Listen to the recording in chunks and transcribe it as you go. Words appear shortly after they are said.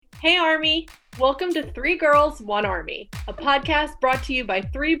Hey Army! Welcome to Three Girls, One Army, a podcast brought to you by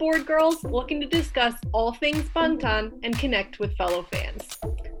three bored girls looking to discuss all things Bangtan and connect with fellow fans.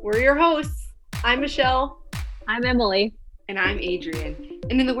 We're your hosts. I'm Michelle. I'm Emily. And I'm Adrian.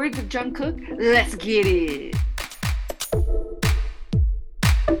 And in the words of Jungkook, let's get it!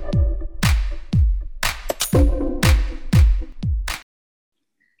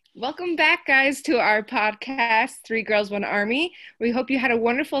 Welcome back, guys, to our podcast, Three Girls, One Army. We hope you had a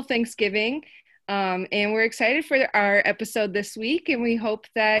wonderful Thanksgiving, and we're excited for our episode this week, and we hope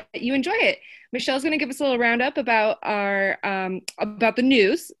that you enjoy it. Michelle's going to give us a little roundup about about the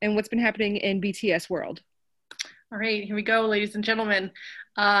news and what's been happening in BTS world. All right, here we go, ladies and gentlemen.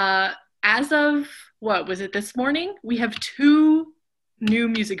 As of, this morning? We have two new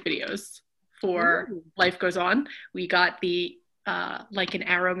music videos for Life Goes On. We got the Like an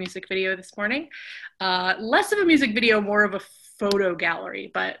Arrow music video this morning. Less of a music video, more of a photo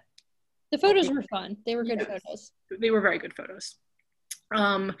gallery, but the photos were fun. They were good photos. They were very good photos.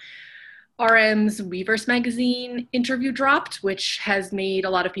 RM's Weverse magazine interview dropped, which has made a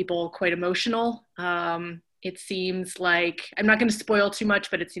lot of people quite emotional. It seems like, I'm not going to spoil too much,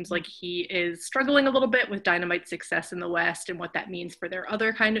 but it seems like he is struggling a little bit with Dynamite's success in the West and what that means for their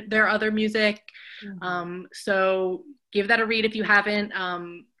other music. Mm-hmm. So give that a read if you haven't.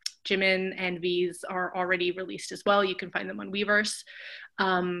 Jimin and V's are already released as well. You can find them on Weverse.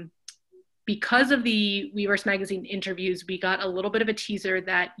 Because of the Weverse magazine interviews, we got a little bit of a teaser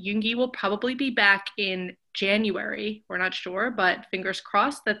that Yoongi will probably be back in January. We're not sure, but fingers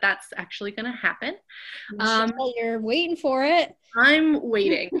crossed that that's actually going to happen. Michelle, you're waiting for it. I'm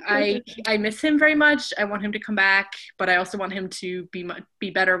waiting. I miss him very much. I want him to come back, but I also want him to be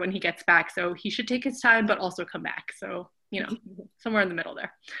better when he gets back. So he should take his time, but also come back. So, somewhere in the middle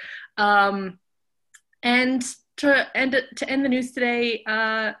there. And to end the news today,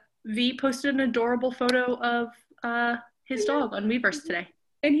 V posted an adorable photo of his dog on Weverse today.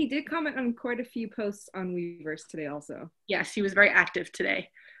 And he did comment on quite a few posts on Weverse today also. Yes, he was very active today,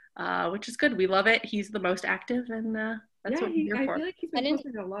 which is good. We love it. He's the most active, and that's what we're here for. I feel like he's been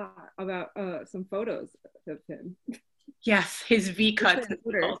posting a lot about some photos of him. Yes, his V-cuts.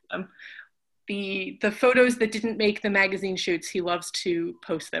 The photos that didn't make the magazine shoots, he loves to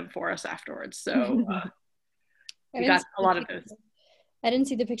post them for us afterwards. So we got a lot of those. I didn't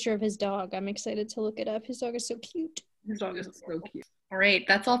see the picture of his dog. I'm excited to look it up. His dog is so cute. His dog is so cute. All right,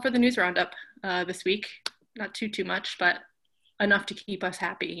 that's all for the news roundup this week. Not too much, but enough to keep us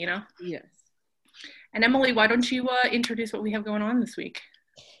happy, Yes. And Emily, why don't you introduce what we have going on this week?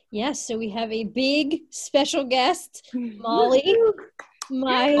 Yes, so we have a big special guest, Molly.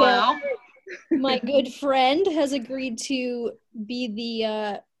 My good friend has agreed to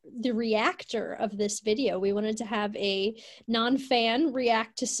be the reactor of this video. We wanted to have a non-fan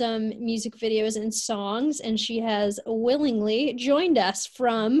react to some music videos and songs, and she has willingly joined us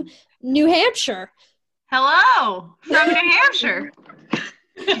from New Hampshire. Hello, from New Hampshire.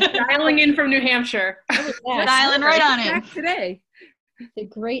 Dialing in from New Hampshire. Dialing right on in. Today. The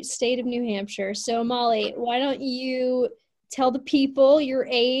great state of New Hampshire. So Molly, why don't you tell the people your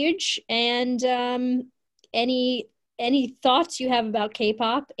age and any thoughts you have about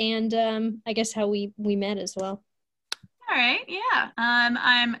K-pop and I guess how we met as well. All right, yeah.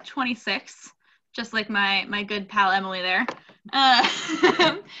 I'm 26, just like my good pal Emily there.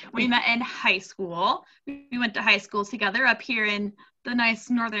 We met in high school. We went to high school together up here in the nice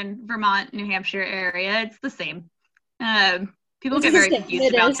northern Vermont, New Hampshire area. It's the same. People get very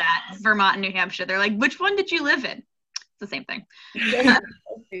confused about that, Vermont and New Hampshire. They're like, which one did you live in? It's the same thing.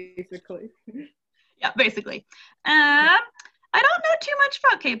 Basically. Yeah, basically. I don't know too much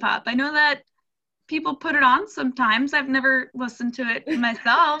about K-pop. I know that people put it on sometimes. I've never listened to it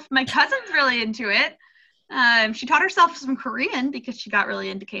myself. My cousin's really into it. She taught herself some Korean because she got really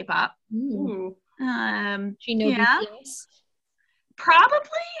into K-pop. Ooh. She knows BTS?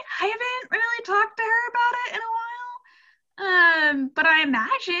 Probably. I haven't really talked to her about it in a while. But I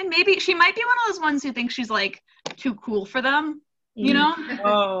imagine maybe she might be one of those ones who thinks she's like too cool for them.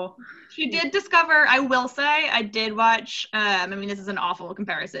 Oh, she did discover, I will say, I did watch, this is an awful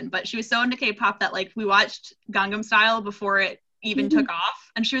comparison, but she was so into K-pop that like we watched Gangnam Style before it even took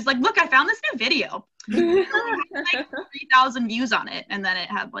off, and she was like, look, I found this new video. It had, like 3,000 views on it, and then it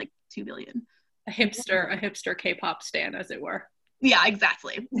had like 2 billion. A hipster K-pop stan, as it were. Yeah,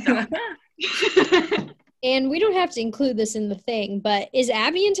 exactly. So. And we don't have to include this in the thing, but is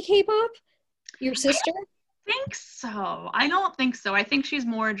Abby into K-pop? Your sister? I think so. I don't think so. I think she's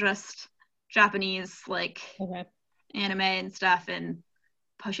more just Japanese, like anime and stuff, and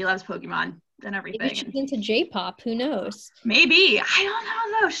she loves Pokemon. and everything. Maybe she's into J-pop. Who knows? Maybe. I don't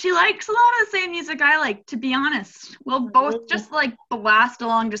know though. She likes a lot of the same music I like, to be honest. We'll both just like blast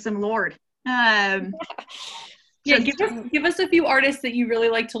along to some Lorde. Yeah, give us a few artists that you really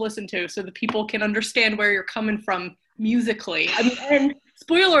like to listen to so that people can understand where you're coming from musically. I mean, and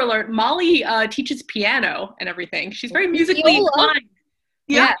spoiler alert, Molly teaches piano and everything. She's very musically inclined.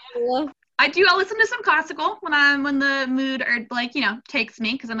 Yeah. I do. I'll listen to some classical when the mood or like, takes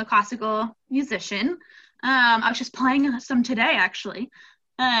me, because I'm a classical musician. I was just playing some today actually,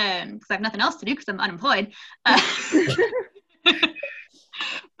 because I have nothing else to do because I'm unemployed.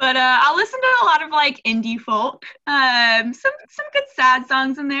 But I'll listen to a lot of like indie folk. Some good sad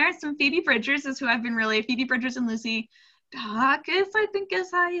songs in there. Some Phoebe Bridgers is who I've been really. Phoebe Bridgers and Lucy Dacus, I think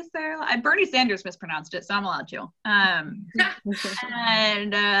is how you say it. Bernie Sanders mispronounced it, so I'm allowed to.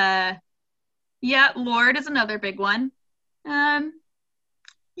 And Lorde is another big one. Along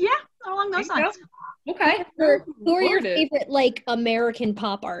those lines. Okay. Who are your favorite like American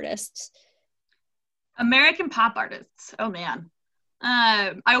pop artists? American pop artists. Oh man.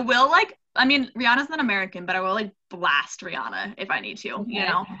 Rihanna's not American, but I will like blast Rihanna if I need to,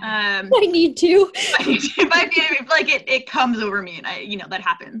 I need to. It comes over me and that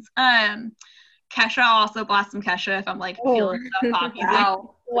happens. Kesha, I'll also blast some Kesha if I'm like feeling some pop music.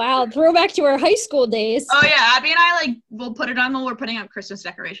 Wow, throwback to our high school days. Oh yeah, Abby and I will put it on while we're putting up Christmas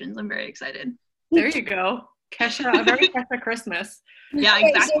decorations. I'm very excited. There you go. Kesha, a very Kesha Christmas. Yeah,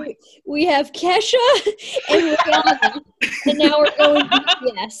 exactly. So we have Kesha and Rihanna, and now we're going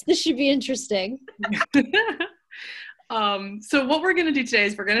BTS. This should be interesting. So what we're going to do today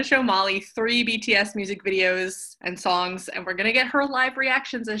is we're going to show Molly 3 BTS music videos and songs, and we're going to get her live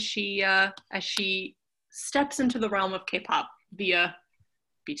reactions as she steps into the realm of K-pop via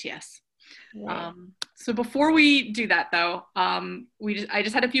BTS. Right. So before we do that, though, I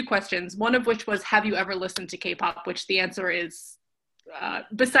just had a few questions. One of which was, have you ever listened to K-pop? Which the answer is,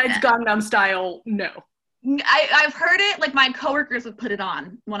 besides Gangnam Style, no. I've heard it. Like my coworkers would put it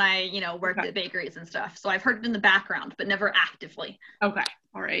on when I, worked at bakeries and stuff. So I've heard it in the background, but never actively. Okay,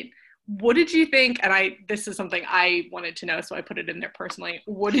 all right. What did you think? And this is something I wanted to know, so I put it in there personally.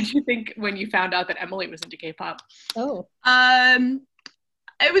 What did you think when you found out that Emily was into K-pop? Oh.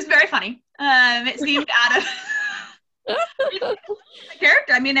 It was very funny. It seemed out of the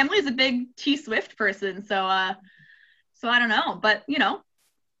character. I mean, Emily's a big T Swift person, so I don't know, but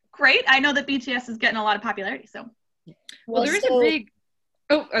great. I know that BTS is getting a lot of popularity, so. Well, there is a big.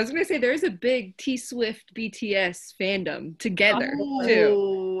 Oh, I was gonna say there is a big T Swift BTS fandom together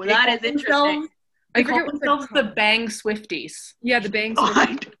too. That is interesting. They call themselves the Bang Swifties. Yeah, the Bang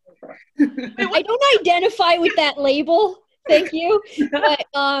Swifties. I don't identify with that label. Thank you. But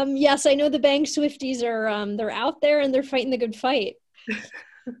yes, I know the Bang Swifties are they're out there and they're fighting the good fight.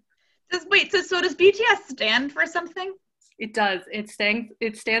 So does BTS stand for something? It does. It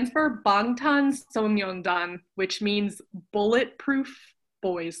stands for Bangtan Sonyeondan, which means bulletproof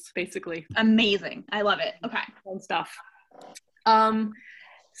boys, basically. Amazing. I love it. Okay. Fun stuff.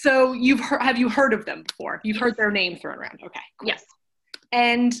 So have you heard of them before? You've heard their name thrown around. Okay. Cool. Yes.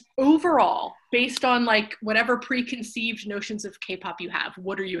 And overall, based on like whatever preconceived notions of K-pop you have,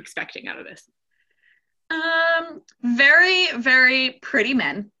 what are you expecting out of this? Very, very pretty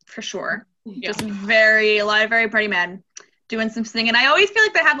men, for sure. Yeah. Just a lot of very pretty men doing some singing. I always feel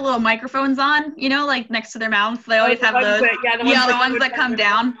like they have the little microphones on, like next to their mouths. They always have those. The ones that come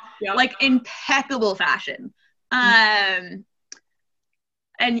down, yep. Like impeccable fashion. And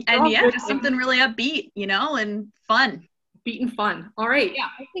just something really upbeat, and fun. Beat and fun. All right. Yeah,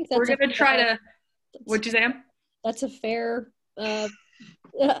 I think that's we're gonna try to. What'd you say? That's a fair. I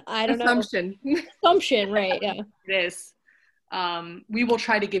don't assumption. know. Assumption, right? Yeah. It is. We will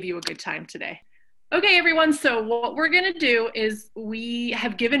try to give you a good time today. Okay, everyone. So what we're gonna do is we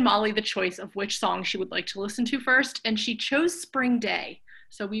have given Molly the choice of which song she would like to listen to first, and she chose Spring Day.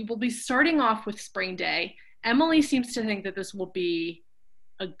 So we will be starting off with Spring Day. Emily seems to think that this will be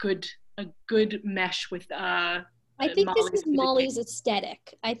a good mesh with. I think this is Molly's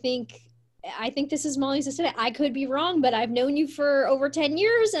aesthetic. I think this is Molly's aesthetic. I could be wrong, but I've known you for over 10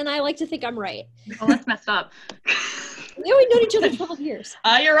 years, and I like to think I'm right. Well, that's messed up. Yeah, we've known each other 12 years.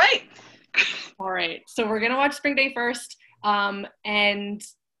 You're right. All right. So we're going to watch Spring Day first, and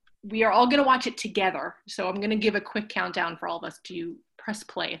we are all going to watch it together. So I'm going to give a quick countdown for all of us to press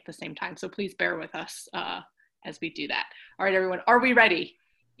play at the same time. So please bear with us as we do that. All right, everyone. Are we ready?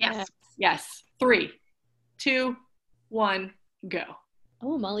 Yes. Yes. 3, 2, 1, go.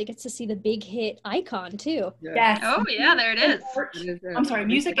 Oh, Molly gets to see the big hit icon too. Yeah. Yes. Oh yeah, there it is. I'm sorry,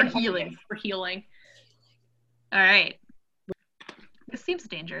 music for healing. For healing. All right. This seems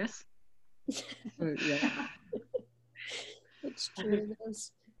dangerous. Yeah. It's true.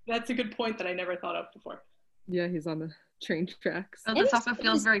 That's a good point that I never thought of before. Yeah, he's on the train tracks. Oh, And this it's- also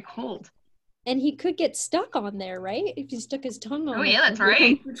feels very cold. And he could get stuck on there, right? If he stuck his tongue on Oh it. yeah, that's Here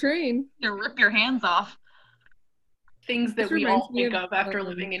right. comes the train. You rip your hands off. Things that This we reminds all me think of, of after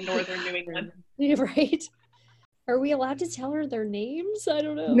living in northern New England. Right? Are we allowed to tell her their names? I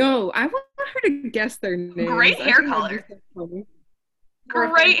don't know. No, I want her to guess their names. Great I hair think that'd color. be so funny.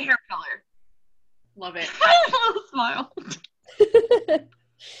 Great hair color. Love it. Smile.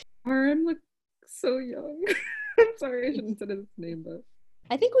 RM looks so young. I'm sorry, I shouldn't have said his name, but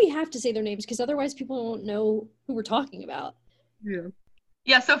I think we have to say their names because otherwise people won't know who we're talking about. yeah.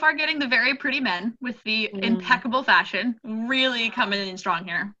 Yeah, so far getting the very pretty men with the impeccable fashion. Really coming in strong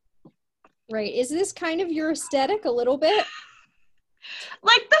here. Right. Is this kind of your aesthetic a little bit?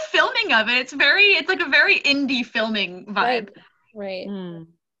 Like the filming of it, it's like a very indie filming vibe. Right.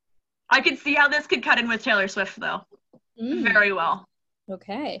 I could see how this could cut in with Taylor Swift though. Mm, Very well.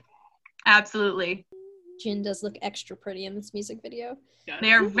 okay. Absolutely. Jin does look extra pretty in this music video.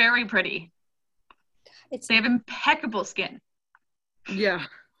 They are very pretty. It's They have impeccable skin. Yeah.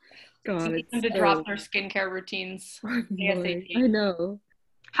 God, Need it's them to so drop their skincare routines. annoying. ASAP. I know.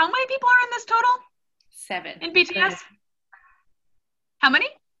 How many people are in this total 7. in BTS? How many?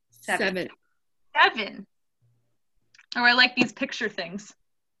 7. 7. Oh, I like these picture things.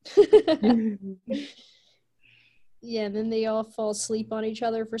 yeah, and then they all fall asleep on each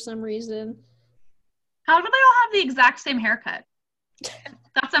other for some reason. How do they all have the exact same haircut?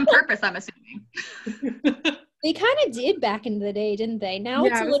 That's on purpose, I'm assuming. They kind of did back in the day, didn't they? Now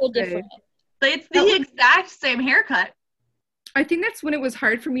Yeah, it's I a was little saying. different. But it's the exact same haircut. I think that's when it was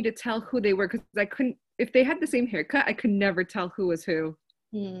hard for me to tell who they were because I couldn't. If they had the same haircut, I could never tell who was who.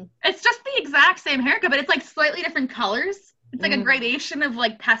 Hmm. It's just the exact same haircut, but it's like slightly different colors. It's like a gradation of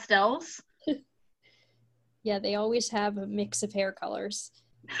like pastels. Yeah, they always have a mix of hair colors.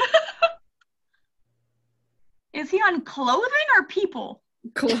 Is he on clothing or people?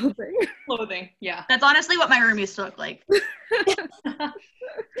 Clothing. Clothing, yeah. That's honestly what my room used to look like.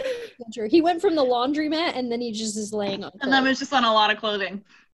 Sure. He went from the laundromat and then he just is laying on And that clothes. was just on a lot of clothing.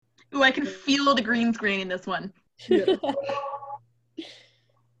 Ooh, I can feel the green screen in this one. Yeah.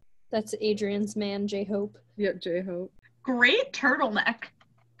 That's Adrian's man, J-Hope. Yeah, J-Hope. Great turtleneck.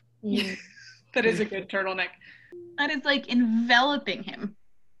 Mm. That is a good turtleneck. That is like enveloping him.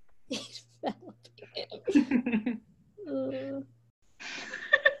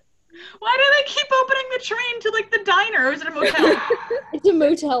 Why do they keep opening the train to like the diner, or is it a motel? It's a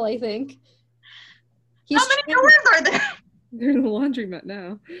motel, I think. How many trying- doors are there? They're in the laundromat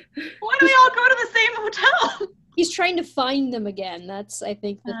now. Why do they all go to the same hotel? He's trying to find them again. That's, I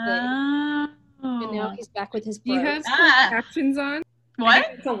think, the thing. And now Oh. he's back with his Do you bros. have Ah. captions on? What?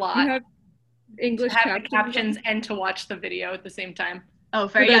 It's a Do lot. you have English To have the captions? captions and to watch the video at the same time. Oh,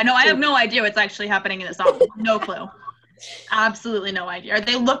 fair. Yeah, no, I have no idea what's actually happening in the song. No clue. Absolutely no idea. Are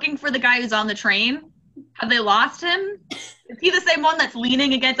they looking for the guy who's on the train? Have they lost him? Is he the same one that's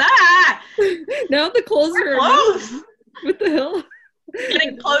leaning against? Ah! Now the clothes We're are close! What the hell?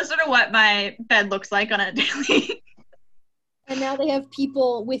 Getting closer to what my bed looks like on a daily. And now they have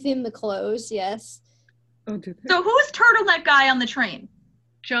people within the clothes, yes. Oh, did they? So who's turtleneck guy on the train?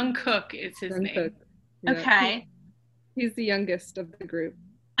 Jungkook is his name. Jungkook. Yeah. Okay. He's the youngest of the group.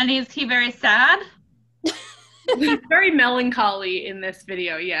 And is he very sad? He's very melancholy in this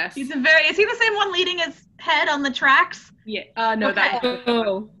video, yes. Is he the same one leading his head on the tracks? Yeah. No, Okay. that was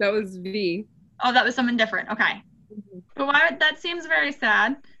Oh, that was V. Oh, that was someone different. Okay. But why that seems very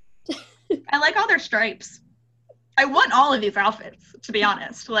sad. I like all their stripes. I want all of these outfits, to be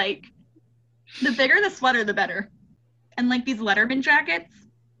honest. Like, the bigger the sweater, the better. And like these Letterman jackets.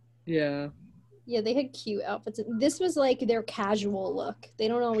 Yeah. Yeah, they had cute outfits. This was like their casual look. They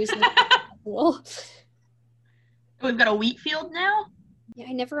don't always look casual. We've got a wheat field now. Yeah,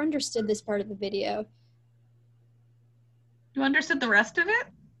 I never understood this part of the video. You understood the rest of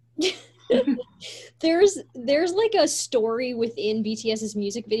it? There's like a story within BTS's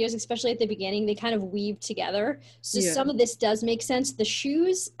music videos, especially at the beginning. They kind of weave together. So Yeah. some of this does make sense. The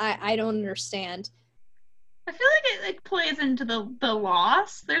shoes, I don't understand. I feel like it like plays into the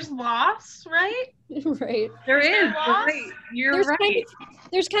loss. There's loss, right? Right. There is. There You're was? right. You're There's right.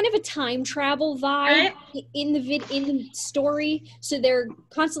 There's kind of a time travel vibe in the story. So they're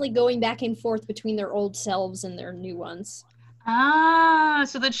constantly going back and forth between their old selves and their new ones. Ah,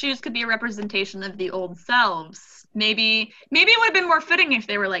 so the shoes could be a representation of the old selves. Maybe it would have been more fitting if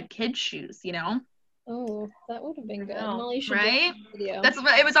they were like kids' shoes, you know? Oh, that would have been good. know, Molly should right? do the video.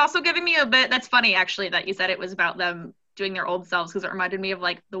 It was also giving me a bit. That's funny, actually, that you said it was about them doing their old selves because it reminded me of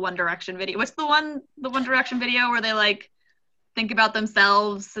like the One Direction video. What's the One Direction video where they like think about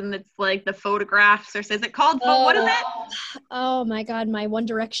themselves and it's like the photographs, or is it called? What is it? Oh my God, my One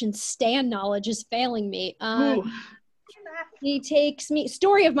Direction stan knowledge is failing me. He takes me,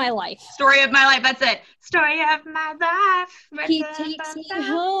 Story of My Life. Story of My Life, that's it. Story of My Life. He takes me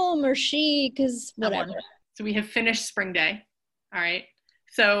home, or she, because whatever. So we have finished Spring Day. All right.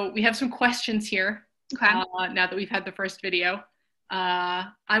 So we have some questions here. Okay. Now that we've had the first video.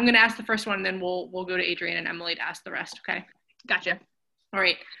 I'm going to ask the first one, and then we'll go to Adrienne and Emily to ask the rest, okay? Gotcha. All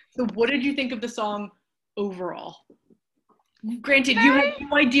right. So what did you think of the song overall? Granted, you had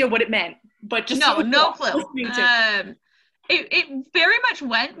no idea what it meant, but just no clue. It very much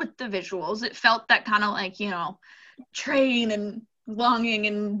went with the visuals. It felt that kind of like, train and longing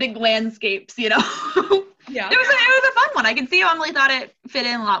and big landscapes, Yeah. It was a fun one. I can see how Emily thought it fit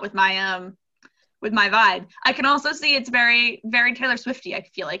in a lot with my vibe. I can also see it's very, very Taylor Swifty, I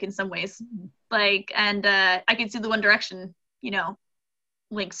feel like, in some ways. Like, and I can see the One Direction,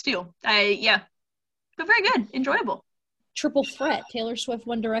 links too. But very good, enjoyable. Triple threat: Taylor Swift,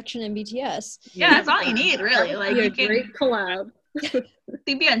 One Direction, and BTS. Yeah, that's all you need, really. Like, you can, great collab.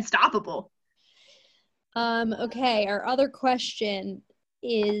 They'd be unstoppable. Okay, our other question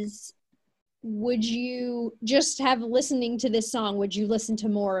is, would you just have listening to this song, would you listen to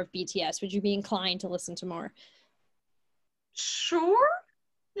more of BTS? Would you be inclined to listen to more? Sure.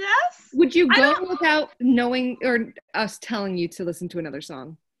 Yes. Would you go without knowing or us telling you to listen to another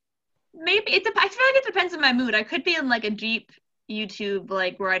song? Maybe I feel like it depends on my mood. I could be in like a deep YouTube,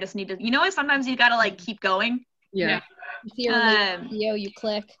 like where I just need to, sometimes you gotta like keep going. Yeah. You see a video, you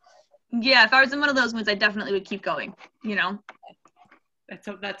click. Yeah, if I was in one of those moods, I definitely would keep going. That's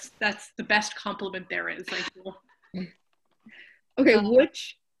the best compliment there is. I feel. Okay,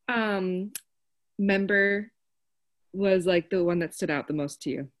 which member was like the one that stood out the most to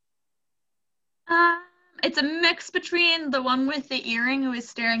you? It's a mix between the one with the earring who is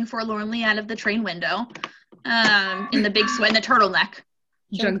staring forlornly out of the train window, in the big in the turtleneck.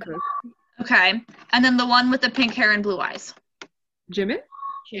 Jungkook. Okay, and then the one with the pink hair and blue eyes. Jimin?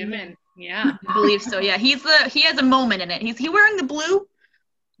 Jimin, yeah. I believe so. Yeah, he has a moment in it. He wearing the blue?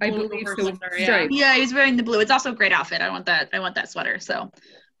 I Blue believe over so. sweater, yeah. Stripes. Yeah, he's wearing the blue. It's also a great outfit. I want that sweater. So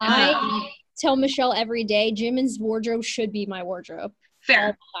I tell Michelle every day, Jimin's wardrobe should be my wardrobe. All fair.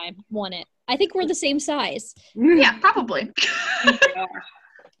 the time. Want it. I think we're the same size. Yeah, probably.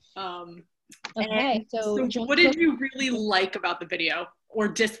 Okay, so what did you really like about the video or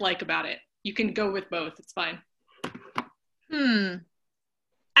dislike about it? You can go with both. It's fine.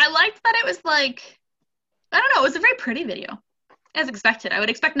 I liked that it was like, I don't know, it was a very pretty video. As expected. I would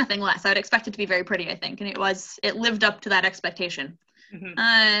expect nothing less. I would expect it to be very pretty, I think. And it lived up to that expectation.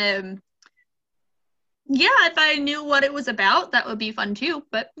 Mm-hmm. If I knew what it was about, that would be fun too.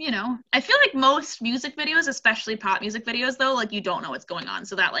 But, I feel like most music videos, especially pop music videos though, like you don't know what's going on.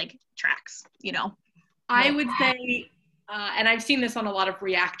 So that like tracks, I would say, and I've seen this on a lot of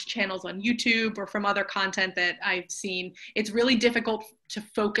React channels on YouTube or from other content that I've seen, it's really difficult to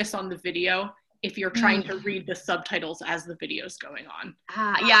focus on the video if you're trying to read the subtitles as the video's going on.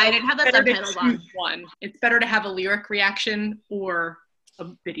 Yeah, I didn't have the subtitles on. One. It's better to have a lyric reaction or a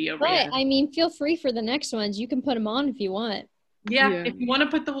video reaction. But I mean, feel free for the next ones. You can put them on if you want. Yeah. If you want to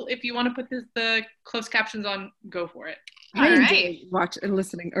put the closed captions on, go for it. I enjoy watching and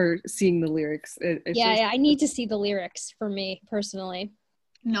listening or seeing the lyrics. I need to see the lyrics for me personally.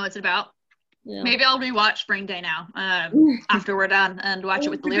 Know what it's about. Yeah. Maybe I'll rewatch Spring Day now after we're done and watch it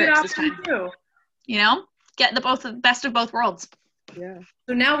with the lyrics this time. Too. Get the best of both worlds. Yeah.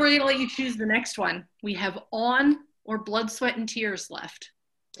 So now we're gonna let you choose the next one. We have On or Blood, Sweat, and Tears left.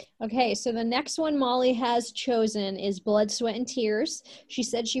 Okay, so the next one Molly has chosen is Blood, Sweat, and Tears. She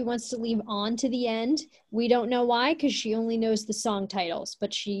said she wants to leave On to the end. We don't know why, because she only knows the song titles,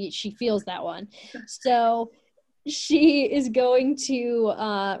 but she feels that one. So she is going to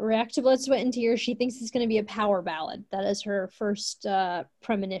react to Blood, Sweat, and Tears. She thinks it's going to be a power ballad. That is her first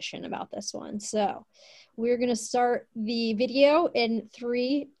premonition about this one. So we're going to start the video in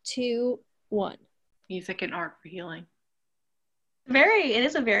 3, 2, 1. Music and art for healing. It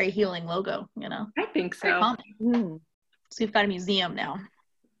is a very healing logo, I think so. Very calming. So we've got a museum now.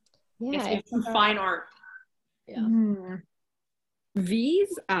 Yeah, It's some fine art. Yeah.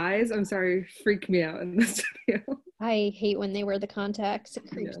 V's eyes, I'm sorry, freak me out in this video. I hate when they wear the contacts.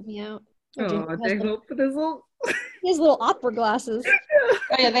 It creeps me out. Oh, they hope for this little... His little opera glasses. Oh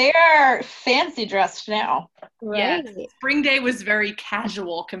yeah, they are fancy dressed now. Right. Yeah. Spring Day was very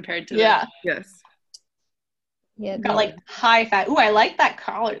casual compared to Yeah. Yes. Yeah, Got like high fat. Ooh, I like that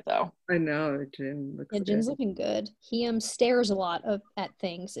collar though. I know, Jin looks yeah, Jin's good. looking good. He stares a lot at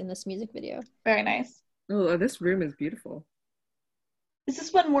things in this music video. Very nice. Oh, this room is beautiful. Is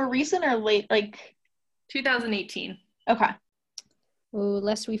this one more recent or late? Like 2018. okay. Oh,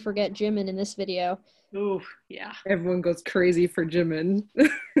 lest we forget Jimin in this video. Ooh, yeah. Everyone goes crazy for Jimin.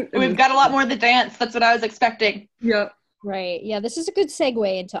 We've got a lot more of the dance. That's what I was expecting. Yep. Right. Yeah, this is a good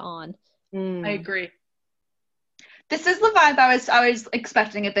segue into On. Mm. I agree. This is the vibe I was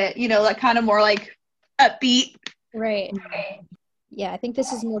expecting a bit, like kind of more like upbeat. Right. Yeah, I think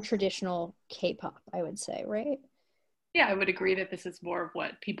this is more traditional K-pop, I would say, right? Yeah, I would agree that this is more of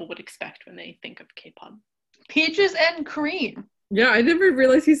what people would expect when they think of K-pop. Peaches and cream. Yeah, I never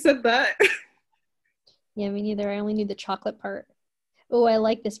realized he said that. Yeah, me neither. I only knew the chocolate part. Oh, I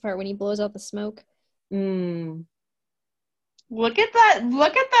like this part when he blows out the smoke. Mm. Look at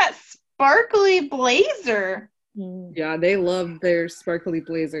that sparkly blazer. Mm. Yeah, they love their sparkly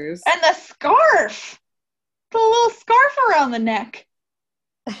blazers. And the scarf. The little scarf around the neck.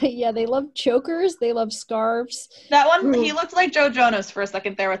 Yeah, they love chokers. They love scarves. That one, Ooh. he looked like Joe Jonas for a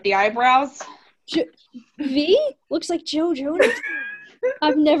second there with the eyebrows. V looks like Joe Jonas.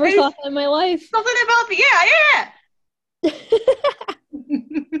 I've never thought that in my life. Something about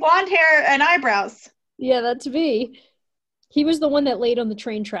blonde hair and eyebrows. Yeah, that's V. He was the one that laid on the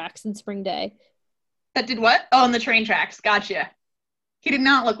train tracks in Spring Day. That did what? Oh, in the train tracks. Gotcha. He did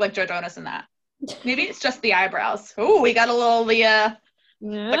not look like Joe Jonas in that. Maybe it's just the eyebrows. Oh, we got a little the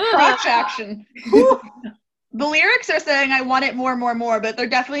crotch action. Ooh. The lyrics are saying I want it more, more, more, but they're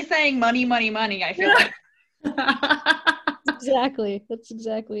definitely saying money, money, money, I feel like. Exactly. That's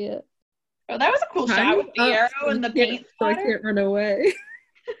exactly it. Oh, that was a cool shot with the arrow and the paint So I splatter. can't run away.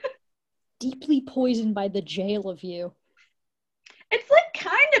 Deeply poisoned by the jail of you. It's like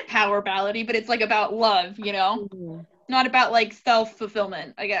kind of power ballady, but it's like about love, Mm. Not about like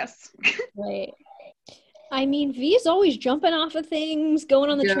self-fulfillment, I guess. Right. I mean, V is always jumping off of things, going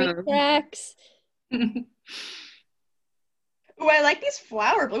on the train tracks. Ooh, I like these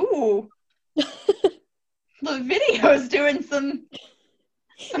flower. Ooh. The video's doing some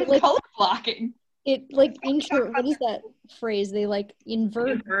Like- color blocking. It like what is that phrase? They like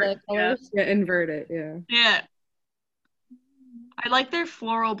invert the colors. Yeah, invert it, yeah. Yeah. I like their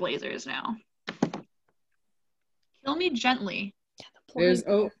floral blazers now. Kill me gently. There's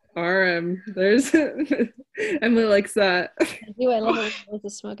RM. There's Emily likes that. I do. I love it when he blows the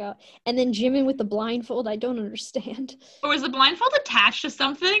smoke out. And then Jimin with the blindfold. I don't understand. Or is the blindfold attached to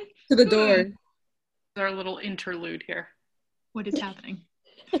something? To the door. Our little interlude here. What is happening?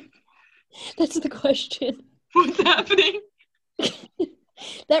 That's the question. What's happening?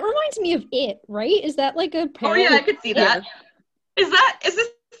 That reminds me of It, right? Is that like a Oh parody? yeah, I could see that. Is this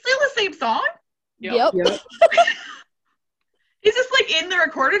still the same song? Yep. Yep. Is this like in the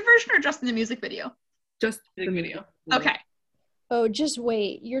recorded version or just in the music video? Just Big the video. Okay. Oh, just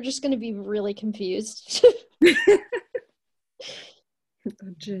wait. You're just going to be really confused.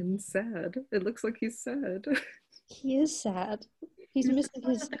 Jin's sad. It looks like he's sad. He is sad. He's missing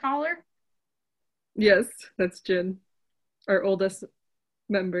Is his. the collar? Yes, that's Jin, our oldest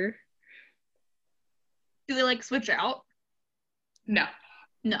member. Do they like switch out? No.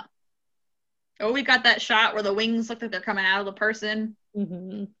 No. Oh, we got that shot where the wings look like they're coming out of the person.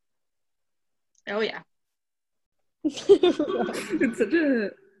 Mhm. Oh yeah. It's such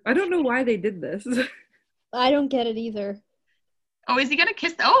a. I don't know why they did this. I don't get it either. Oh, is he gonna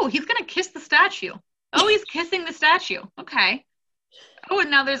kiss? Oh, he's gonna kiss the statue. Oh, he's kissing the statue. Okay. Oh, and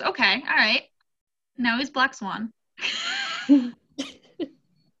now there's okay. All right. Now he's Black Swan. And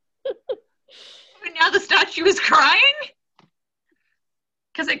now the statue is crying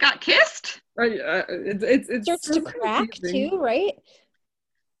because it got kissed. It Starts to crack too, right?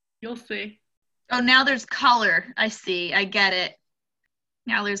 You'll see. Oh, now there's color. I see. I get it.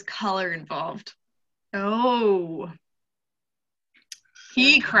 Now there's color involved. Oh.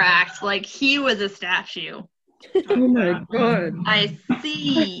 He cracked like he was a statue. Oh my god. I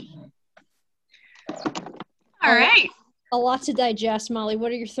see. All right. A lot to digest, Molly.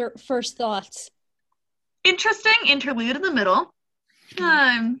 What are your first thoughts? Interesting interlude in the middle.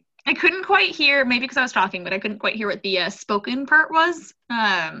 I couldn't quite hear, maybe because I was talking, but I couldn't quite hear what the spoken part was.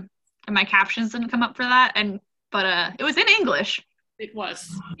 And my captions didn't come up for that. But it was in English. It was.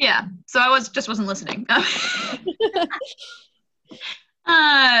 Yeah. So I wasn't listening. But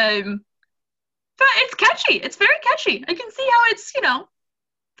it's catchy. It's very catchy. I can see how it's,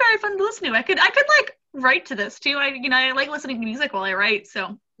 very fun to listen to. I could like write to this too. I like listening to music while I write,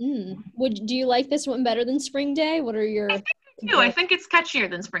 so. Do you like this one better than Spring Day? What are your I think it's catchier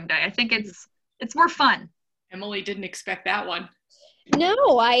than Spring Day. I think it's more fun. Emily didn't expect that one. No,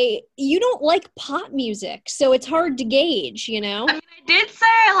 you don't like pop music, so it's hard to gauge, you know? I mean, I did say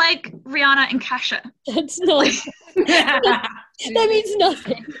I like Rihanna and Kesha. That's not, that means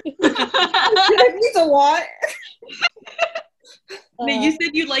nothing. That means a lot. Now, you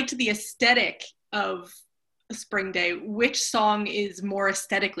said you liked the aesthetic of Spring Day. Which song is more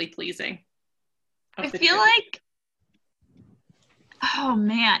aesthetically pleasing? I feel like, oh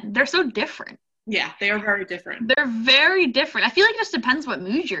man, they're so different. Yeah, they are very different. They're very different. I feel like it just depends what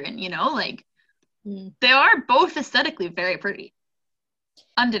mood you're in, you know? Like, Mm. they are both aesthetically very pretty.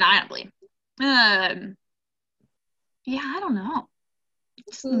 Undeniably. Yeah, I don't know.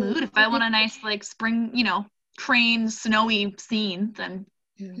 Just the mood. If I want a nice, like, spring, you know, train, snowy scene, then...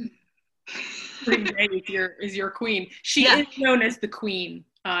 Spring Day is your queen. She is known as the queen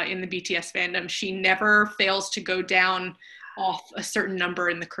in the BTS fandom. She never fails to go down off a certain number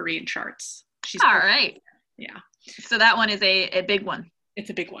in the Korean charts. She's all right. Yeah. So that one is a big one. It's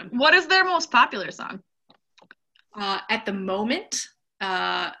a big one. What is their most popular song? At the moment,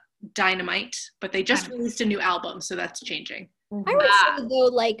 Dynamite, but they just released a new album, so that's changing. I would say though,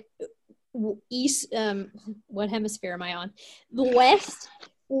 like East, what hemisphere am I on? The West.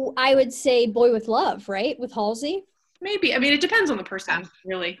 I would say "Boy with Love," right, with Halsey. Maybe. I mean, it depends on the person,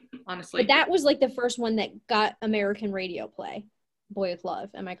 really, honestly. But that was like the first one that got American radio play. "Boy with Love."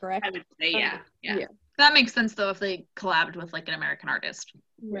 Am I correct? I would say, yeah. That makes sense though if they collabed with like an American artist.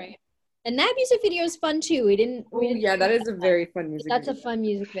 Right. And that music video is fun too. We didn't Yeah, that is a very fun music That's video. a fun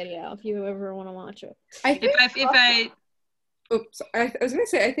music video if you ever want to watch it. I think I was gonna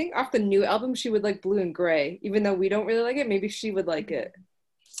say, I think off the new album she would like Blue and Gray. Even though we don't really like it, maybe she would like it.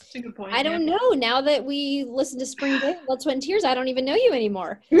 That's a good point. I don't know. Now that we listen to Spring Day, Blood, Sweat, and Tears, I don't even know you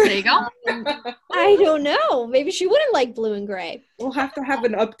anymore. there you go. I don't know. Maybe she wouldn't like Blue and Gray. We'll have to have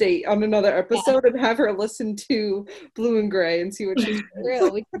an update on another episode and have her listen to Blue and Gray and see what she's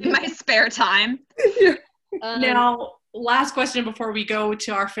Real. In my spare time. Now, last question before we go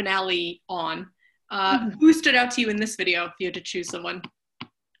to our finale on. Who stood out to you in this video if you had to choose someone?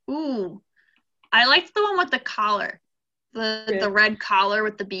 Ooh. I liked the one with the collar. The red collar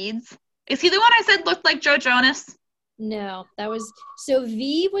with the beads. Is he the one I said looked like Joe Jonas? No, that was so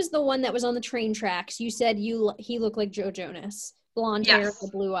V was the one that was on the train tracks. You said he looked like Joe Jonas. Blonde hair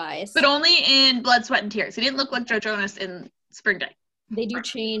with blue eyes. But only in Blood, Sweat, and Tears. He didn't look like Joe Jonas in Spring Day. They do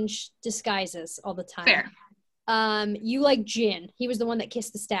change disguises all the time. Fair. You like Jin. He was the one that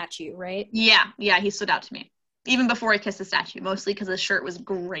kissed the statue, right? Yeah, he stood out to me. Even before he kissed the statue, mostly because his shirt was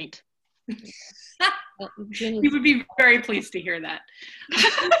great. Jin You would be very pleased to hear that.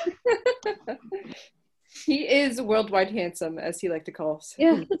 He is worldwide handsome, as he liked to call us.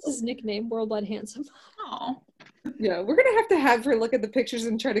 Yeah, that's his nickname, Worldwide Handsome. Oh. Yeah, we're gonna have her look at the pictures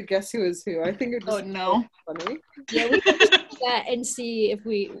and try to guess who is who. I think it'd just no. be funny. Yeah, we can just do that and see if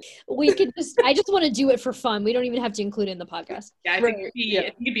we can just. I just want to do it for fun. We don't even have to include it in the podcast. Yeah, I think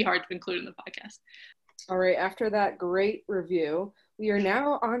it'd be hard to include in the podcast. All right, after that great review, we are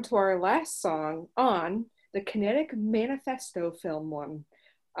now on to our last song on the Kinetic Manifesto film one.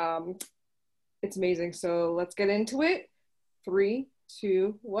 It's amazing, so let's get into it. 3,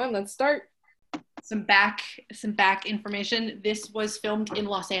 2, 1, let's start. Some back information. This was filmed in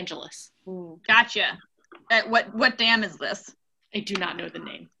Los Angeles. Gotcha. What dam is this? I do not know the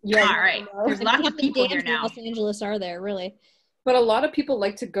name. Yeah, all right. There's lots of people here now. Los Angeles are there, really? but a lot of people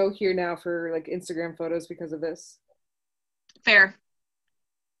like to go here now for like Instagram photos because of this. Fair.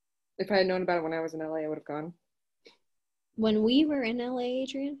 If I had known about it when I was in LA, I would have gone. When we were in LA,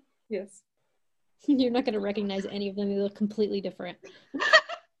 Adrian, Yes. you're not going to recognize any of them. They look completely different.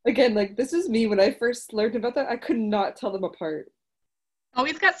 Again, like, this is me. When I first learned about that, I could not tell them apart. Oh,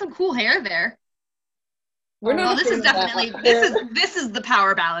 he's got some cool hair there. We're not. Oh, this is definitely this is the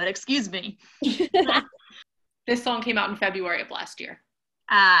power ballad. Excuse me. This song came out in February of last year.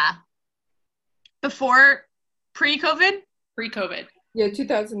 Before pre-COVID? Pre-COVID. Yeah,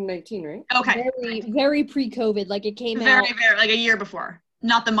 2019, right? Okay. Very, very pre-COVID. Like it came out. Very, like a year before.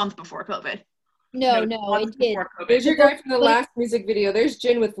 Not the month before COVID. No, it did. Before COVID. There's your guy from the last music video. There's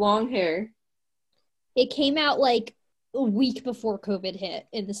Jin with long hair. It came out like a week before COVID hit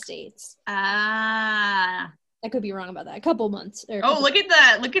in the States. I could be wrong about that. A couple months. Look at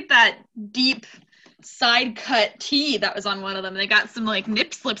that. Look at that deep side cut tee that was on one of them. They got some like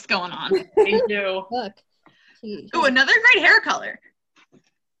nip slips going on. They do. Look. Oh, another great hair color.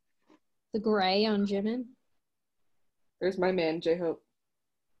 The gray on Jimin. There's my man, J-Hope.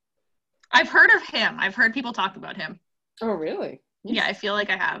 I've heard of him. I've heard people talk about him. Oh, really? Yeah, I feel like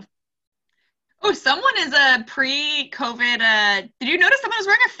I have. Oh, someone is a pre-COVID. Did you notice someone was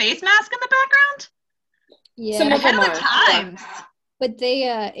wearing a face mask in the background? Yeah, Some of Ahead them of the are. times. but they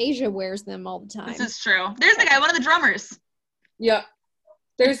Asia wears them all the time. This is true. There's the guy, one of the drummers. Yep.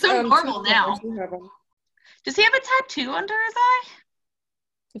 There's It's so normal two now. drummers who have them. Does he have a tattoo under his eye?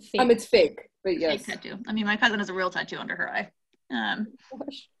 A fake It's fake, but yes. Fake tattoo. I mean, my cousin has a real tattoo under her eye.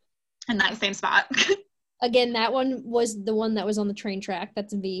 gosh. In that same spot. Again, that one was the one that was on the train track.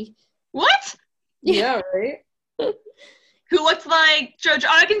 That's V. What? Yeah, right? Who looks like Joe? Oh,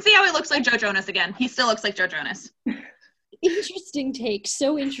 I can see how he looks like Joe Jonas again. He still looks like Joe Jonas. Interesting take.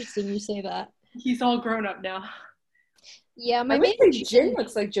 So interesting you say that. He's all grown up now. Yeah, my I would man say Jin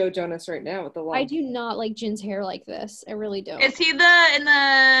looks like Joe Jonas right now with the long. I do not like Jin's hair like this. I really don't. Is he in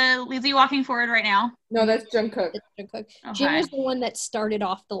the? Is he walking forward right now? No, that's Jungkook. It's Jungkook. Okay. Jin was the one that started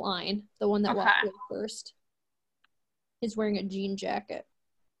off the line, the one that walked Okay. in first. He's wearing a jean jacket.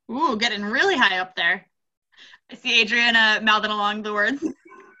 Ooh, getting really high up there. I see Adriana mouthing along the words.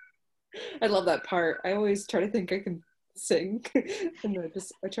 I love that part. I always try to think I can sing, and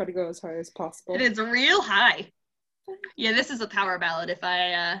I try to go as high as possible. It is real high. Yeah, this is a power ballad if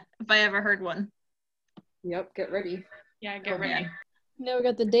I ever heard one. Yep, get ready. Yeah, get Oh, ready. man. Now we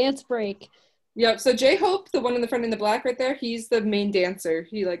got the dance break. Yep. So J-Hope, the one in the front in the black right there, he's the main dancer.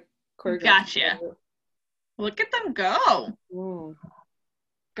 He like choreographed. Gotcha. Look at them go. Mm.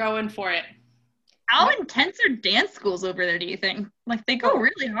 Going for it. How intense are dance schools over there, do you think? Like, they go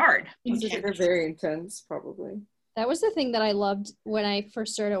really hard. They're very intense, probably. That was the thing that I loved when I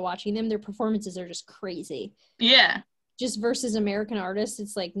first started watching them. Their performances are just crazy. Yeah. Just versus American artists,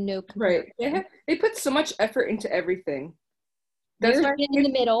 it's like no Right. comparison. They put so much effort into everything. There's That's why Jin in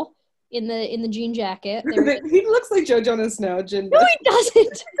the middle, in the jean jacket. There it is. he looks like Joe Jonas now, Jin. No, he doesn't.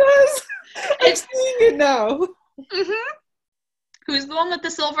 He does. I'm seeing it now. Mm-hmm. Who's the one with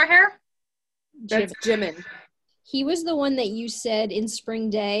the silver hair? That's Jimin. He was the one that you said in Spring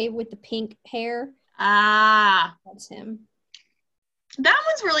Day with the pink hair. Ah. That's him. That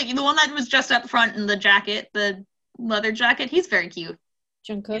one's really, the one that was just up front in the jacket, the leather jacket. He's very cute.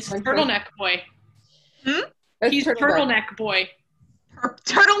 Jungkook. Turtleneck boy. That's He's turtleneck boy.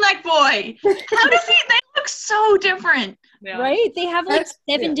 Turtleneck boy. How does he, they look so different. Yeah. Right? They have like That's-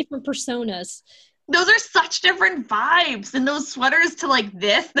 7 yeah. different personas. Those are such different vibes. And those sweaters to like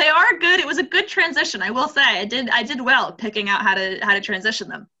this, they are good. It was a good transition. I will say I did well picking out how to transition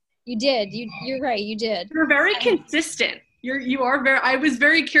them. You did. You're right. You did. You're very consistent. You are very. I was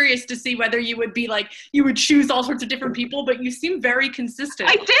very curious to see whether you would be like you would choose all sorts of different people, but you seem very consistent.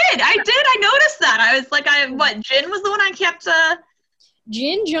 I did. I noticed that. I was like, Jin was the one I kept.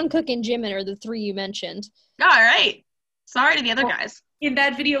 Jin, Jungkook, and Jimin are the 3 you mentioned. All right. Sorry to the other guys. In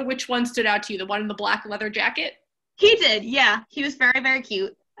that video, which one stood out to you? The one in the black leather jacket? He did. Yeah, he was very, very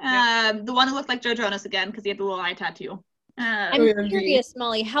cute. Yep. The one who looked like Joe Jonas again because he had the little eye tattoo. I'm OMG. curious,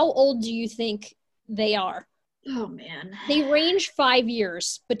 Molly, how old do you think they are? Oh man. They range 5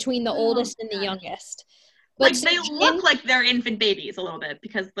 years between the Oh, oldest and the God. youngest. Like so they Jin- look like they're infant babies a little bit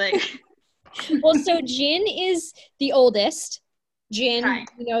because like well, so Jin is the oldest. Jin, Okay.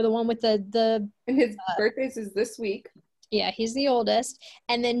 the one with the And his birthdays is this week. yeah, he's the oldest.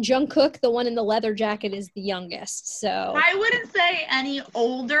 And then Jungkook, the one in the leather jacket, is the youngest. So I wouldn't say any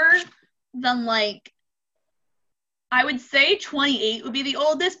older than like I would say 28 would be the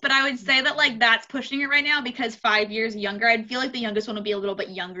oldest, but I would say that like that's pushing it right now because 5 years younger. I'd feel like the youngest one would be a little bit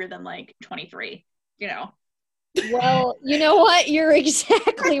younger than like 23, you know. well, you know what? You're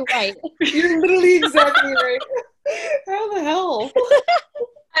exactly right. You're literally exactly right. How the hell?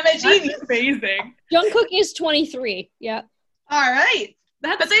 I'm a genius. That's amazing. Jungkook is 23. Yeah. All right.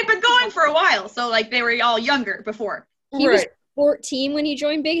 But That's they've been going for a while, so like they were all younger before. He was Right. 14 when he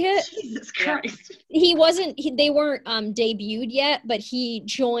joined Big Hit. Jesus Christ. They weren't debuted yet, but he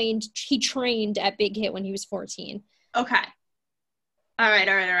trained at Big Hit when he was 14. Okay. All right.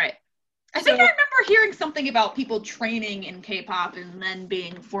 I think So- I remember hearing something about people training in K-pop and then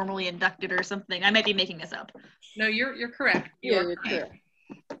being formally inducted or something. I might be making this up. No, you're correct. Yeah, You're you're correct.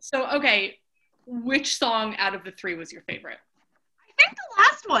 correct. So, okay, which song out of the 3 was your favorite? I think the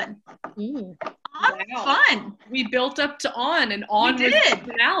last one. Mm. On Wow. fun. We built up to On, and On We was did. the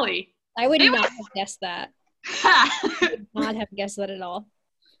finale. I would It not was- have guessed that. it Not have guessed that at all.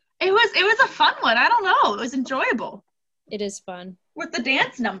 was a fun one. I don't know. It was enjoyable. It is fun. With the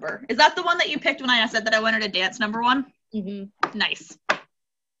dance number. Is that the one that you picked when I said that I wanted a dance number one? Hmm. Nice.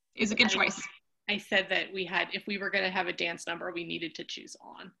 It was a good choice. I said that if we were going to have a dance number, we needed to choose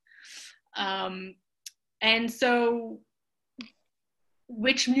On. And so,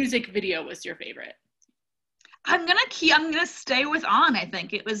 which music video was your favorite? I'm gonna stay with On. I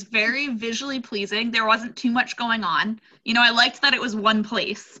think it was very visually pleasing. There wasn't too much going on. I liked that it was one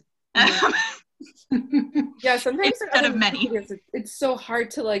place. Yeah, sometimes Instead of many. it's so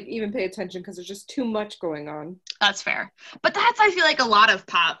hard to like even pay attention because there's just too much going on. That's fair. But that's, I feel like, a lot of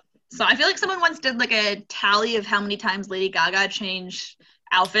pop. So I feel like someone once did like a tally of how many times Lady Gaga changed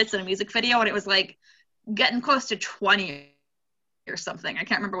outfits in a music video, and it was like getting close to 20 or something. I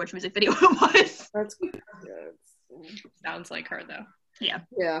can't remember which music video it was. That's good. Sounds like her though. Yeah.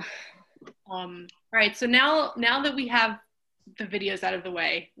 All right, so now that we have the videos out of the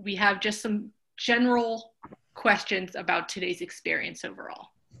way, we have just some general questions about today's experience overall.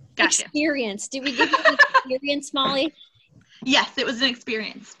 Gotcha. Experience. Did we give you an experience, Molly? Yes, it was an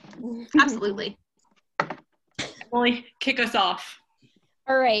experience. Absolutely. Molly, kick us off.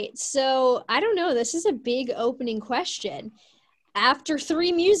 All right, so I don't know. This is a big opening question. After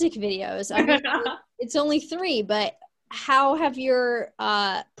 3 music videos, I mean, it's only 3, but how have your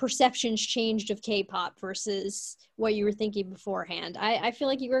perceptions changed of K-pop versus what you were thinking beforehand? I feel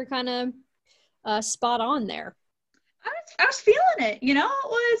like you were kind of spot on there. I was feeling it, you know. It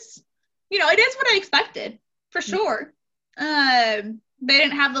was, you know, it is what I expected, for sure. They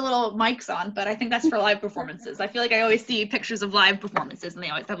didn't have the little mics on, but I think that's for live performances. I feel like I always see pictures of live performances and they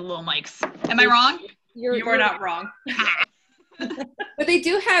always have the little mics. Am I wrong? You are not wrong. But they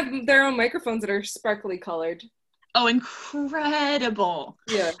do have their own microphones that are sparkly colored. Oh, incredible.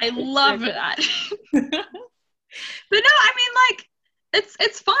 Yeah. I love that. But no, I mean, like,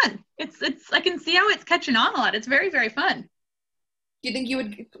 it's fun. It's I can see how it's catching on a lot. It's very, very fun. Do you think you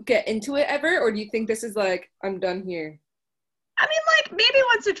would get into it ever, or do you think this is like, I'm done here? I mean, like, maybe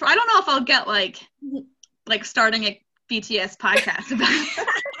once or twice. I don't know if I'll get like starting a BTS podcast about it.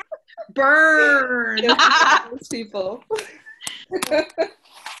 Burn. Those people. But,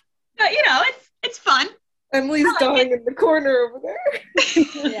 you know, it's fun. Emily's dying in the corner over there.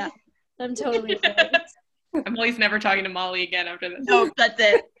 Yeah, I'm totally embarrassed. Emily's never talking to Molly again after this. No, that's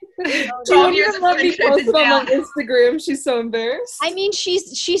it. She won't even let me post it on my Instagram. She's so embarrassed. I mean,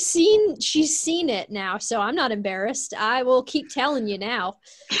 she's seen it now, so I'm not embarrassed. I will keep telling you now.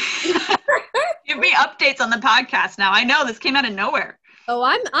 Give me updates on the podcast now. I know this came out of nowhere. Oh,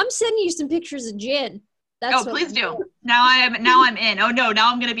 I'm sending you some pictures of Jin. That's please do. Now I'm in. Oh no,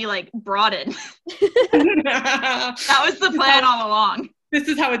 now I'm gonna be like brought in. That was the plan all along. This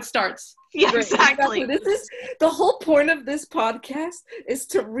is how it starts. Yeah, Right, exactly. This is the whole point of this podcast, is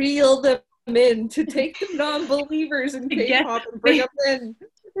to reel them in, to take the non-believers in K-pop and bring them in.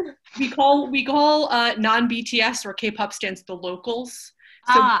 We call non-BTS or K-pop stands the locals.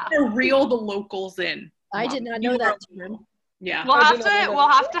 So we're gonna reel the locals in. I did not know that term. Yeah. We'll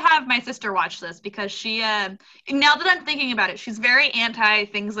have to have my sister watch this because she now that I'm thinking about it, she's very anti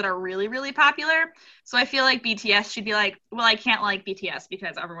things that are really, really popular. So I feel like BTS, she'd be like, well, I can't like BTS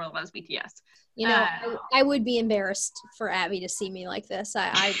because everyone loves BTS. You know, I would be embarrassed for Abby to see me like this.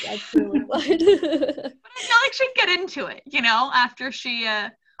 I truly would. But I feel like she'd get into it, you know, after she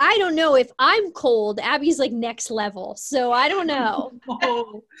I don't know. If I'm cold, Abby's like next level. So I don't know.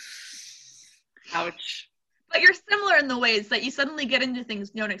 Oh. Ouch. But you're similar in the ways that you suddenly get into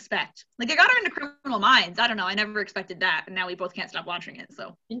things you don't expect. Like, I got her into Criminal Minds. I don't know. I never expected that. And now we both can't stop watching it.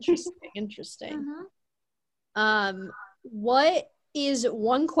 So Interesting. What is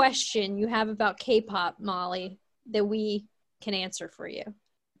one question you have about K-pop, Molly, that we can answer for you?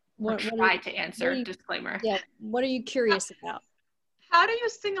 Try to answer. Disclaimer. Yeah. What are you curious about? How do you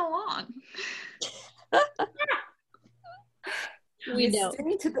sing along? We You don't.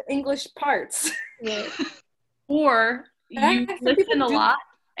 sing to the English parts. Right. Or you Some listen people a do. lot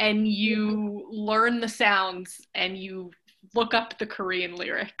and you learn the sounds and you look up the Korean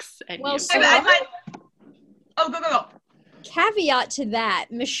lyrics. And Well, you... so- Oh, go. Caveat to that,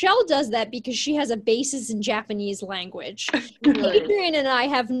 Michelle does that because she has a basis in Japanese language. Adrian and I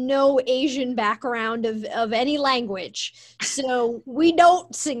have no Asian background of any language, so we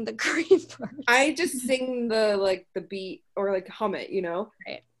don't sing the Korean part. I just sing the beat or like hum it, you know.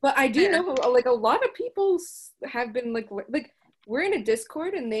 Right. But I do Fair. know like a lot of people have been like we're in a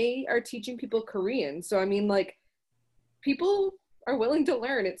Discord and they are teaching people Korean. So I mean, like, people are willing to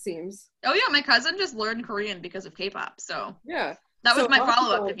learn, it seems. Oh yeah, my cousin just learned Korean because of K-pop. So Yeah. that was So my a lot of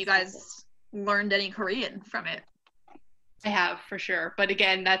follow-up. people- If you guys learned any Korean from it. I have, for sure. But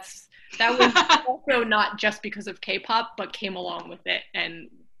again, that was also not just because of K-pop, but came along with it, and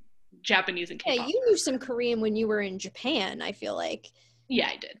Japanese and Yeah, K-pop. you knew some Korean when you were in Japan, I feel like. Yeah,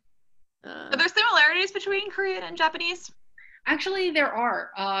 I did. Are there similarities between Korean and Japanese? Actually, there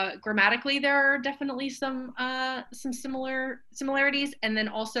are. Grammatically, there are definitely some similarities, and then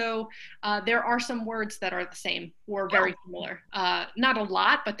also there are some words that are the same or very similar. Not a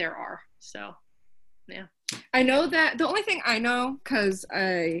lot, but there are. So, yeah. I know that the only thing I know, because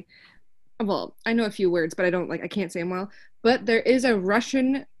I well, I know a few words, but I can't say them well. But there is a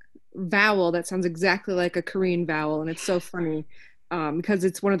Russian vowel that sounds exactly like a Korean vowel, and it's so funny because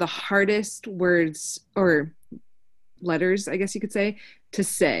it's one of the hardest words or letters, I guess you could say, to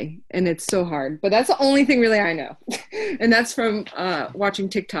say, and it's so hard. But that's the only thing really I know, and that's from watching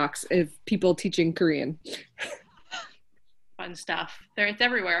TikToks of people teaching Korean. Fun stuff. It's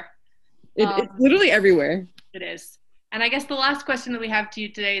everywhere. It's literally everywhere. It is. And I guess the last question that we have to you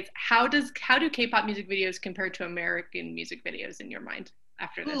today is how do K-pop music videos compare to American music videos in your mind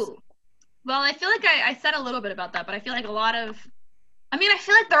after this? Ooh. Well, I feel like I said a little bit about that, but I feel like I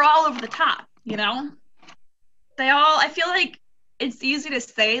feel like they're all over the top, you know? I feel like it's easy to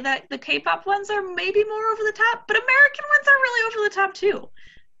say that the K-pop ones are maybe more over the top, but American ones are really over the top too.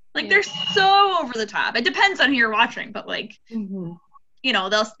 Like they're so over the top. It depends on who you're watching, but like, you know,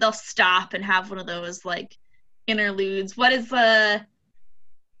 they'll stop and have one of those like interludes. What is Ariana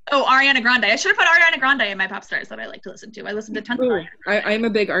Grande. I should have put Ariana Grande in my pop stars that I like to listen to. I listen to tons of Ariana Grande. I'm a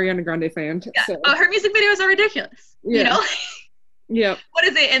big Ariana Grande fan. Yeah. So. Oh, her music videos are ridiculous. Yeah. You know? Yep. What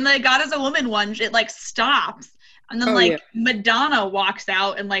is it? And the God is a Woman one, it like stops. And then Madonna walks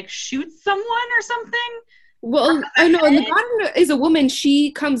out and like shoots someone or something. Well, I know, and Madonna is a woman.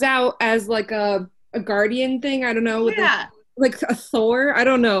 She comes out as like a guardian thing. I don't know. With like a Thor. I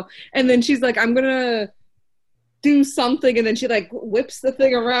don't know. And then she's like, I'm going to do something, and then she like whips the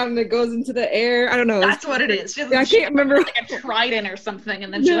thing around and it goes into the air. I don't know. That's what it is. I can't remember. Like a trident or something,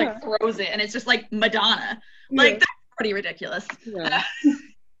 and then she like throws it, and it's just like Madonna. Like that's pretty ridiculous. Yeah.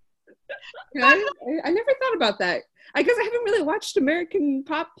 I never thought about that. I guess I haven't really watched American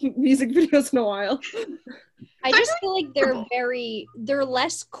pop music videos in a while. I just feel like they're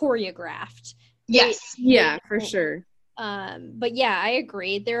less choreographed. Yes. Yeah, for sure. But yeah, I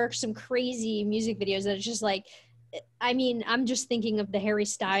agree. There are some crazy music videos that are just like, I mean, I'm just thinking of the Harry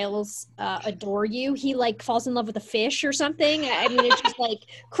Styles Adore You. He like falls in love with a fish or something. I mean, it's just like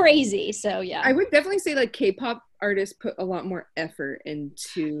crazy. So yeah. I would definitely say like K-pop artists put a lot more effort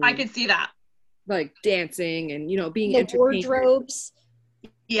into. I could see that. Like dancing and, you know, being the wardrobes.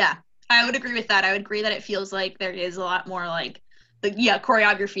 Yeah, I would agree with that. I would agree that it feels like there is a lot more like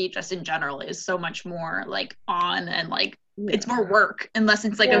choreography just in general is so much more like on and like it's more work unless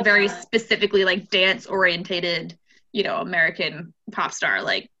it's like a very specifically like dance orientated, you know, American pop star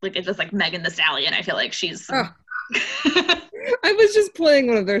like it's just like Megan Thee Stallion. I feel like she's I was just playing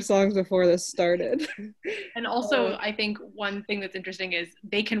one of their songs before this started. And also I think one thing that's interesting is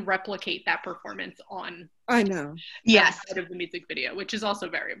they can replicate that performance on I know. Yes. Outside of the music video, which is also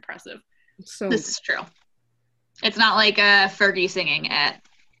very impressive. So this is true. It's not like Fergie singing at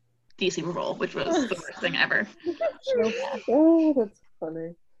the Super Bowl, which was the worst thing ever. Oh, that's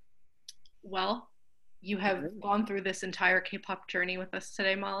funny. Well, you have gone through this entire K-pop journey with us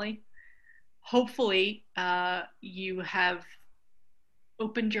today, Molly. Hopefully, you have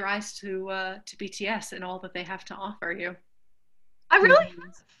opened your eyes to BTS and all that they have to offer you. I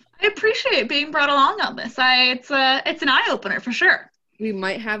appreciate being brought along on this. It's an eye opener for sure. We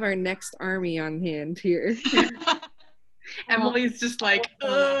might have our next army on hand here. Emily's just like,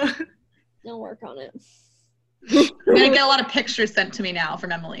 I'll work on it. I'm gonna get a lot of pictures sent to me now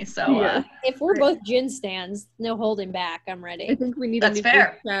from Emily. So if we're both Jin stans, no holding back. I'm ready. I think we need That's a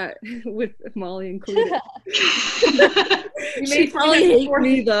fair. chat with Molly included. She probably hate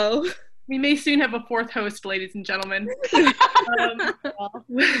me though. We may soon have a fourth host, ladies and gentlemen.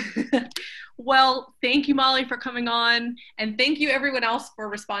 Well, thank you, Molly, for coming on. And thank you, everyone else, for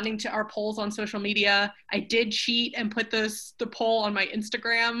responding to our polls on social media. I did cheat and put the poll on my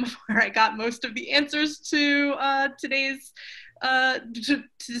Instagram, where I got most of the answers to today's to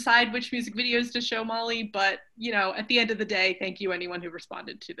decide which music videos to show Molly. But, you know, at the end of the day, thank you anyone who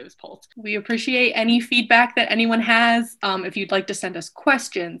responded to those polls. We appreciate any feedback that anyone has. If you'd like to send us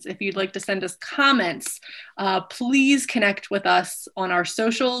questions, if you'd like to send us comments, please connect with us on our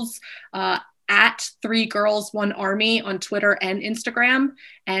socials at 3girls1army on Twitter and Instagram.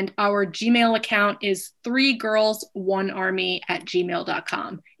 And our Gmail account is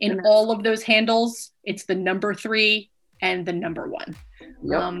 3girls1army@gmail.com. In all of those handles, it's the number 3 and the number 1.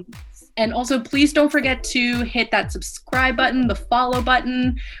 Yep. And also, please don't forget to hit that subscribe button, the follow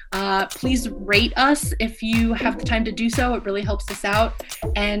button. Please rate us if you have the time to do so. It really helps us out.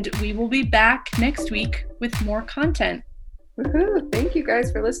 And we will be back next week with more content. Woohoo! Thank you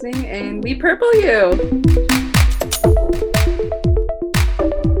guys for listening, and we purple you!